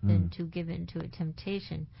God than to give in to a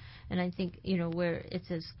temptation. And I think, where it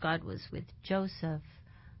says God was with Joseph,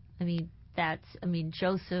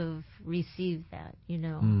 Joseph received that,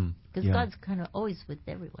 because God's kind of always with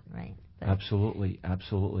everyone, right? But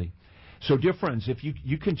absolutely. So, dear friends, if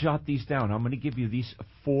you can jot these down, I'm going to give you these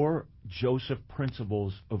 4 Joseph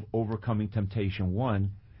principles of overcoming temptation.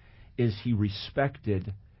 1 is he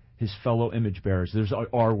respected his fellow image bearers. There's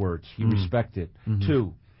our words. He respected.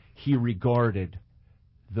 2, he regarded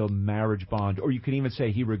the marriage bond, or you can even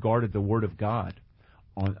say he regarded the Word of God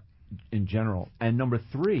in general. And number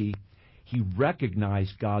 3, he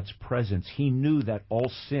recognized God's presence. He knew that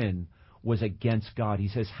all sin was against God. He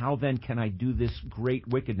says, how then can I do this great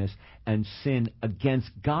wickedness and sin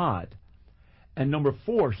against God? And number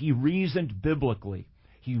 4, he reasoned biblically.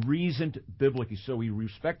 So he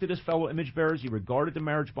respected his fellow image bearers. He regarded the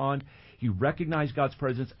marriage bond. He recognized God's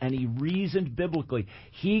presence, and he reasoned biblically.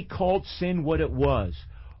 He called sin what it was,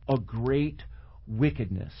 a great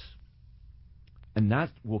wickedness. And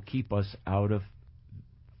that will keep us out of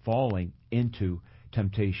falling into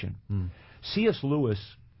temptation. C.S. Lewis,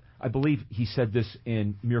 I believe he said this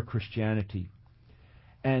in Mere Christianity,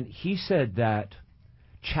 and he said that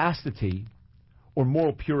chastity or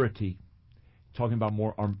moral purity, talking about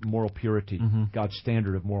our moral purity, God's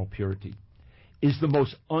standard of moral purity, is the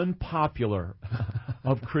most unpopular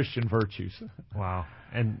of Christian virtues. Wow.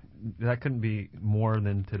 And that couldn't be more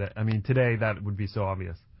than today. Today that would be so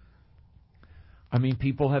obvious.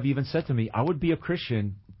 People have even said to me, I would be a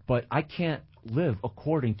Christian, but I can't live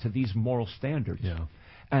according to these moral standards. Yeah.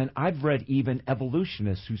 And I've read even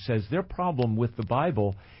evolutionists who says their problem with the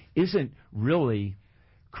Bible isn't really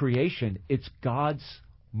creation, it's God's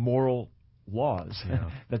moral laws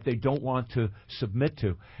that they don't want to submit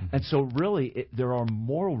to. And so really there are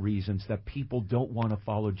moral reasons that people don't want to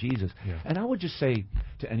follow Jesus. And I would just say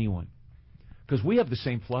to anyone, because we have the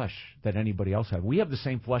same flesh that anybody else had. We have the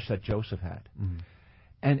same flesh that Joseph had.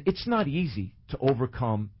 And it's not easy to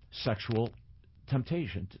overcome sexual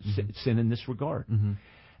temptation, sin in this regard.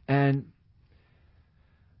 And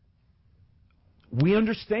we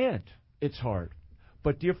understand it's hard.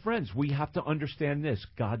 But, dear friends, we have to understand this.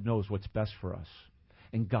 God knows what's best for us.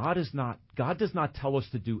 And God does not tell us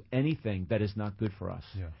to do anything that is not good for us.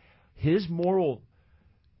 Yeah. His moral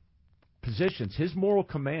positions, his moral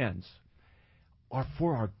commands are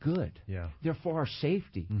for our good. Yeah. They're for our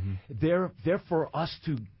safety. They're for us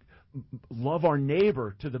to love our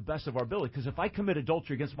neighbor to the best of our ability. Because if I commit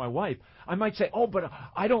adultery against my wife, I might say, oh, but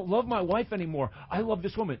I don't love my wife anymore. I love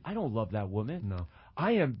this woman. I don't love that woman. No.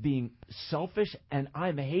 I am being selfish, and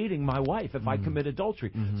I'm hating my wife if I commit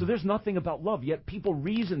adultery. So there's nothing about love, yet people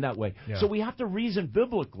reason that way. Yeah. So we have to reason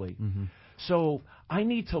biblically. So I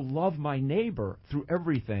need to love my neighbor through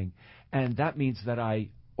everything, and that means that I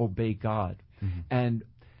obey God. And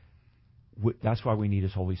that's why we need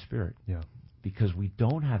His Holy Spirit. Yeah. Because we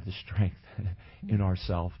don't have the strength in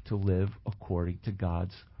ourselves to live according to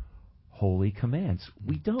God's holy commands.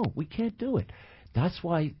 We don't. We can't do it. That's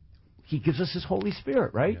why He gives us His Holy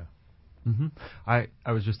Spirit, right? Yeah. I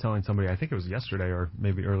was just telling somebody, I think it was yesterday or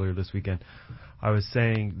maybe earlier this weekend, I was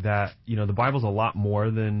saying that, the Bible's a lot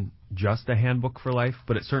more than just a handbook for life,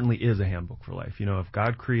 but it certainly is a handbook for life. If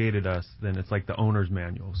God created us, then it's like the owner's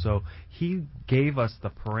manual. So He gave us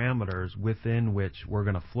the parameters within which we're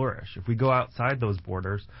going to flourish. If we go outside those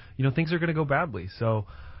borders, things are going to go badly. So,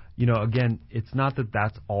 again, it's not that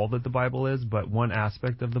that's all that the Bible is, but one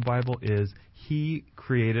aspect of the Bible is He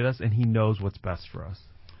created us and He knows what's best for us.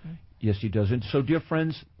 Yes, He does. And so, dear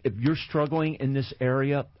friends, if you're struggling in this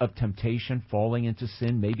area of temptation, falling into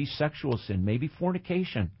sin, maybe sexual sin, maybe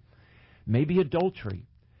fornication, maybe adultery,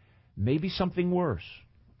 maybe something worse,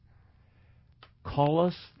 call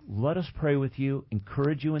us, let us pray with you,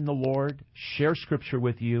 encourage you in the Lord, share Scripture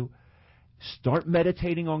with you, start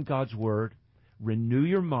meditating on God's Word, renew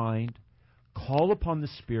your mind, call upon the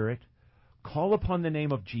Spirit, call upon the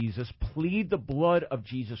name of Jesus, plead the blood of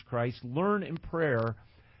Jesus Christ, learn in prayer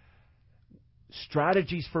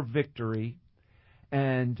strategies for victory,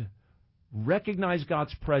 and recognize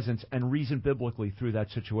God's presence and reason biblically through that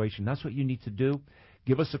situation. That's what you need to do.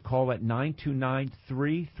 Give us a call at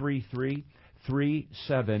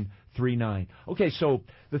 929-333-3739. Okay, so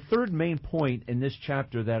the third main point in this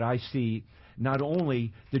chapter that I see, not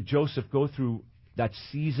only did Joseph go through that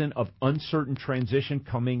season of uncertain transition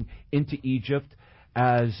coming into Egypt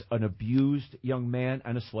as an abused young man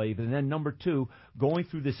and a slave, and then number two, going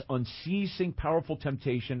through this unceasing, powerful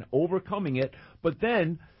temptation, overcoming it, but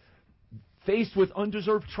then faced with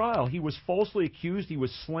undeserved trial. He was falsely accused, he was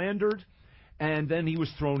slandered, and then he was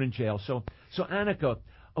thrown in jail. So Annika,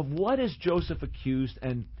 of what is Joseph accused,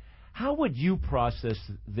 and how would you process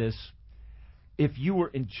this if you were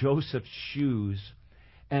in Joseph's shoes?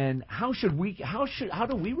 And how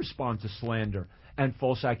do we respond to slander and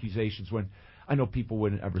false accusations when I know people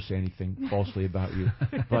wouldn't ever say anything falsely about you,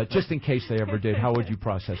 but just in case they ever did, how would you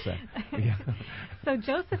process that? Yeah. So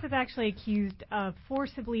Joseph is actually accused of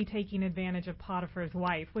forcibly taking advantage of Potiphar's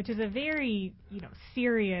wife, which is a very,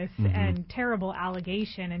 serious and terrible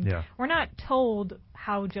allegation. And we're not told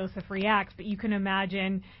how Joseph reacts, but you can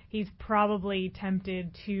imagine he's probably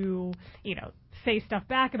tempted to, say stuff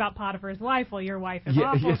back about Potiphar's wife. Well, your wife is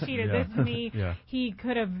awful. She did this to me. He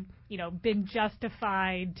could have, been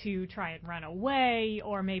justified to try and run away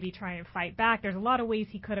or maybe try and fight back. There's a lot of ways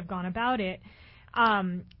he could have gone about it.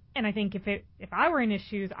 And I think if I were in his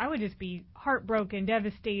shoes, I would just be heartbroken,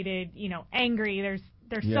 devastated, angry.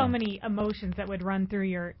 There's so many emotions that would run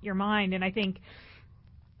through your mind. And I think,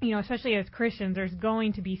 especially as Christians, there's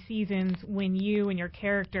going to be seasons when you and your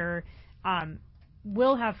character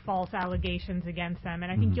will have false allegations against them.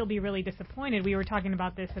 And I think you'll be really disappointed. We were talking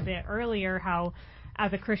about this a bit earlier, how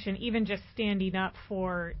as a Christian, even just standing up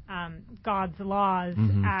for God's laws,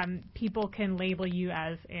 people can label you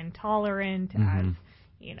as intolerant, as,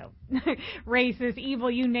 racist, evil,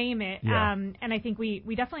 you name it. And I think we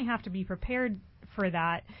definitely have to be prepared for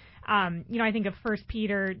that. I think of 1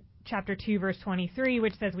 Peter chapter 2, verse 23,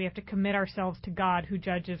 which says we have to commit ourselves to God who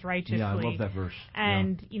judges righteously. Yeah, I love that verse.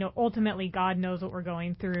 And, ultimately God knows what we're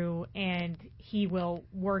going through, and He will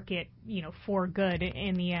work it, for good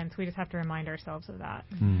in the end. So we just have to remind ourselves of that.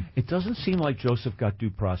 It doesn't seem like Joseph got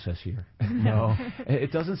due process here. No.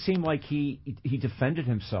 It doesn't seem like he defended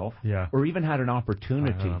himself or even had an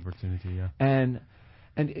opportunity. And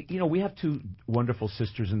we have two wonderful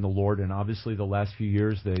sisters in the Lord, and obviously the last few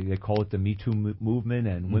years they call it the Me Too movement,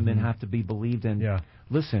 and women have to be believed. And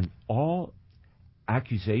listen, all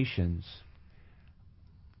accusations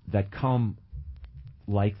that come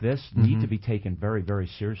like this need to be taken very, very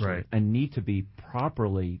seriously and need to be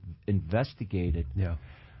properly investigated.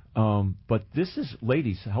 But this is,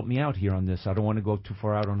 ladies, help me out here on this. I don't want to go too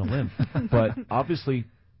far out on a limb, but obviously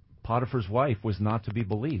Potiphar's wife was not to be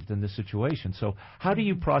believed in this situation. So how do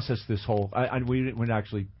you process this whole? We didn't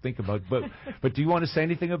actually think about, but do you want to say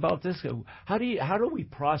anything about this? How do we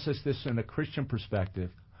process this in a Christian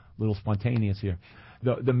perspective? little spontaneous here.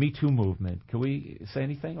 The Me Too movement. Can we say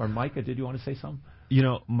anything? Or Micah, did you want to say something? You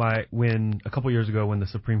know, when a couple years ago when the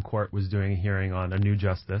Supreme Court was doing a hearing on a new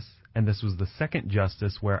justice, and this was the second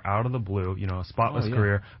justice where out of the blue, you know, a spotless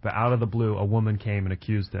career, but out of the blue, a woman came and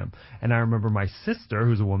accused him. And I remember my sister,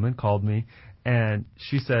 who's a woman, called me, and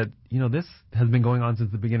she said, you know, this has been going on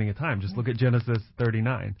since the beginning of time. Just look at Genesis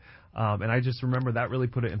 39. And I just remember that really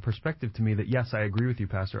put it in perspective to me that, yes, I agree with you,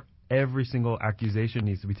 Pastor. Every single accusation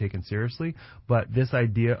needs to be taken seriously. But this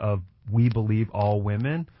idea of we believe all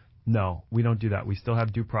women, no, we don't do that. We still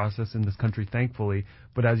have due process in this country, thankfully.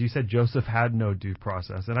 But as you said, Joseph had no due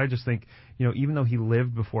process. And I just think, you know, even though he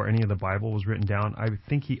lived before any of the Bible was written down, I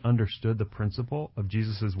think he understood the principle of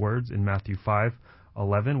Jesus' words in Matthew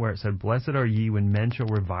 5:11, where it said, "Blessed are ye when men shall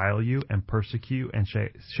revile you and persecute and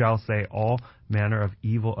shall say all manner of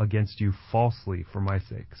evil against you falsely for my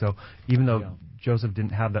sake." So even though Joseph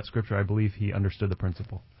didn't have that scripture, I believe he understood the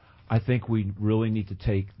principle. I think we really need to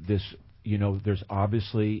take this, you know, there's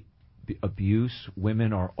obviously abuse.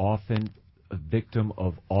 Women are often a victim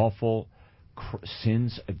of awful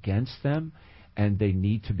sins against them, and they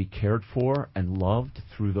need to be cared for and loved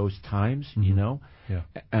through those times, you know. Yeah.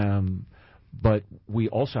 But we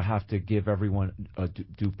also have to give everyone a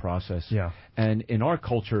due process. Yeah. And in our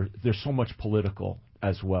culture, there's so much political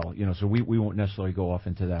as well, you know, so we won't necessarily go off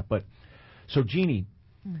into that. But so, Jeannie,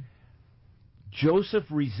 Joseph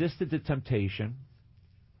resisted the temptation.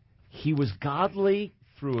 He was godly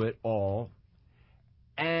through it all.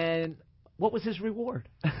 And what was his reward?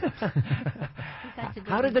 How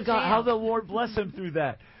the Lord bless him through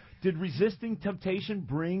that? Did resisting temptation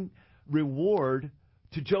bring reward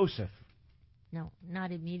to Joseph? No,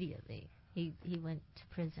 not immediately. He went to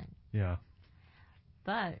prison. Yeah.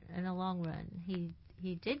 But in the long run,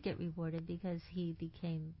 he did get rewarded because he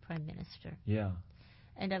became prime minister. Yeah.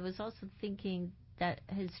 And I was also thinking that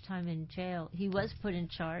his time in jail, he was put in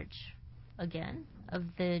charge again of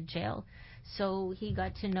the jail. So he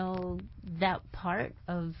got to know that part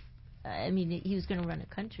of, I mean, he was going to run a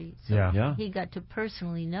country. So he got to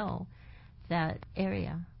personally know that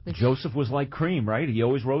area. Joseph was like cream, right? He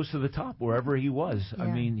always rose to the top wherever he was. Yeah.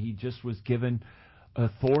 I mean, he just was given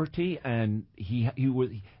authority, and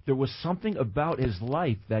there was something about his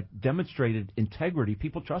life that demonstrated integrity.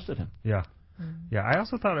 People trusted him. Yeah. Yeah, I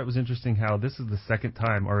also thought it was interesting how this is the second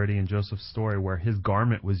time already in Joseph's story where his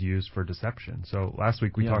garment was used for deception. So last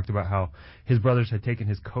week we talked about how his brothers had taken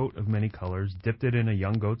his coat of many colors, dipped it in a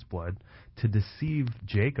young goat's blood to deceive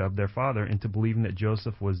Jacob, their father, into believing that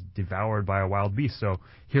Joseph was devoured by a wild beast. So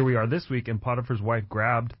here we are this week, and Potiphar's wife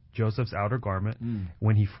grabbed Joseph's outer garment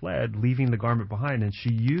when he fled, leaving the garment behind, and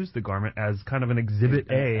she used the garment as kind of an exhibit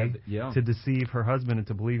A to deceive her husband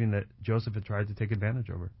into believing that Joseph had tried to take advantage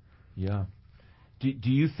of her. Yeah.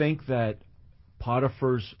 Do you think that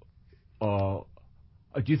Potiphar's do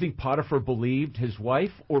you think Potiphar believed his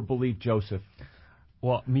wife or believed Joseph?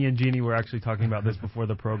 Well, me and Jeannie were actually talking about this before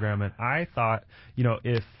the program, and I thought, you know,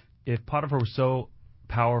 if Potiphar was so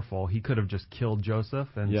powerful, he could have just killed Joseph,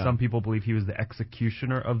 and some people believe he was the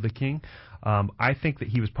executioner of the king. I think that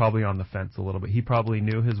he was probably on the fence a little bit. He probably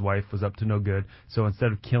knew his wife was up to no good, so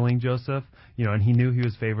instead of killing Joseph, you know, and he knew he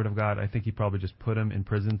was favored of God, I think he probably just put him in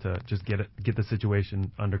prison to just get the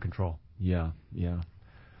situation under control. Yeah.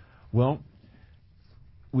 Well,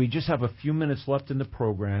 we just have a few minutes left in the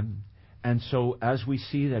program, and so as we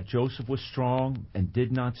see that Joseph was strong and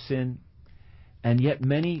did not sin, and yet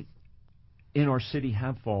many in our city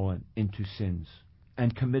have fallen into sins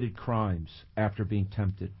and committed crimes after being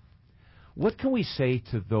tempted. What can we say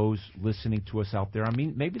to those listening to us out there? I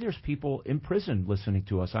mean, maybe there's people in prison listening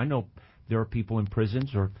to us. I know there are people in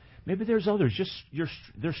prisons, or maybe there's others.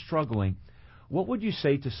 They're struggling. What would you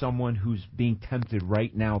say to someone who's being tempted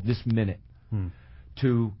right now, this minute,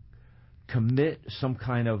 to commit some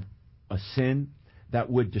kind of a sin that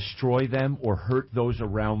would destroy them or hurt those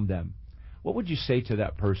around them? What would you say to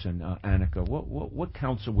that person, Annika? What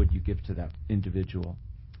counsel would you give to that individual?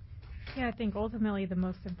 Yeah, I think ultimately the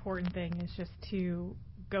most important thing is just to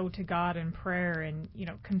go to God in prayer and, you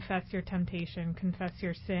know, confess your temptation, confess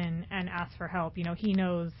your sin, and ask for help. You know, He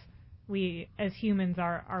knows we as humans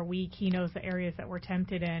are weak. He knows the areas that we're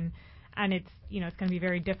tempted in, and it's going to be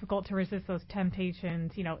very difficult to resist those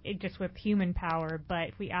temptations, just with human power. But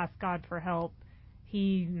if we ask God for help,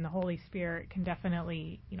 He and the Holy Spirit can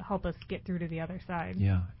definitely, help us get through to the other side.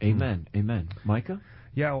 Yeah. Amen. Amen. Micah?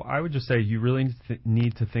 Yeah, well, I would just say you really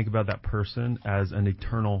need to think about that person as an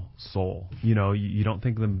eternal soul. You don't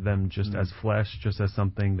think of them just as flesh, just as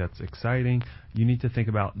something that's exciting. You need to think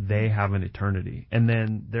about they have an eternity. And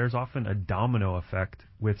then there's often a domino effect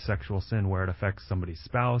with sexual sin where it affects somebody's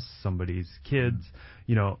spouse, somebody's kids,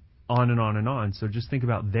 on and on and on. So just think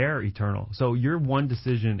about their eternal. So your one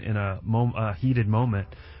decision in a heated moment,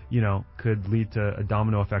 could lead to a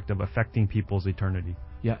domino effect of affecting people's eternity.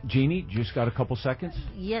 Yeah. Jeannie, you just got a couple seconds?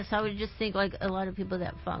 Yes, I would just think like a lot of people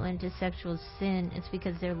that fall into sexual sin, it's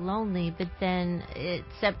because they're lonely, but then it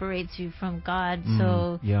separates you from God,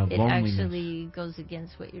 so it actually goes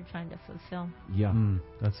against what you're trying to fulfill. Yeah.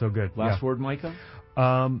 That's so good. Last word, Micah?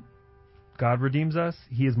 God redeems us.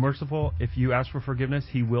 He is merciful. If you ask for forgiveness,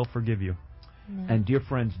 He will forgive you. Yeah. And dear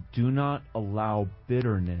friends, do not allow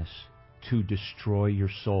bitterness to destroy your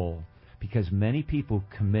soul, because many people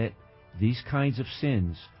commit these kinds of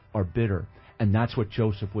sins are bitter, and that's what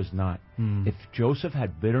Joseph was not. If Joseph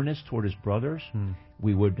had bitterness toward his brothers,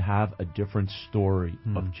 we would have a different story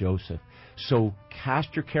of Joseph. So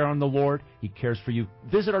cast your care on the Lord. He cares for you.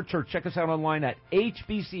 Visit our church. Check us out online at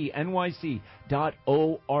hbcnyc.org.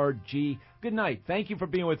 Good night. Thank you for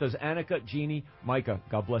being with us, Annika, Jeannie, Micah.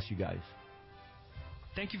 God bless you guys.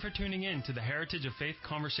 Thank you for tuning in to the Heritage of Faith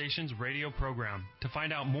Conversations radio program. To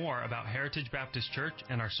find out more about Heritage Baptist Church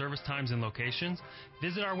and our service times and locations,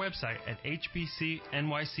 visit our website at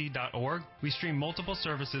hbcnyc.org. We stream multiple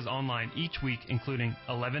services online each week, including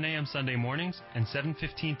 11 a.m. Sunday mornings and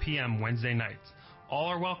 7:15 p.m. Wednesday nights. All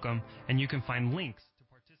are welcome, and you can find links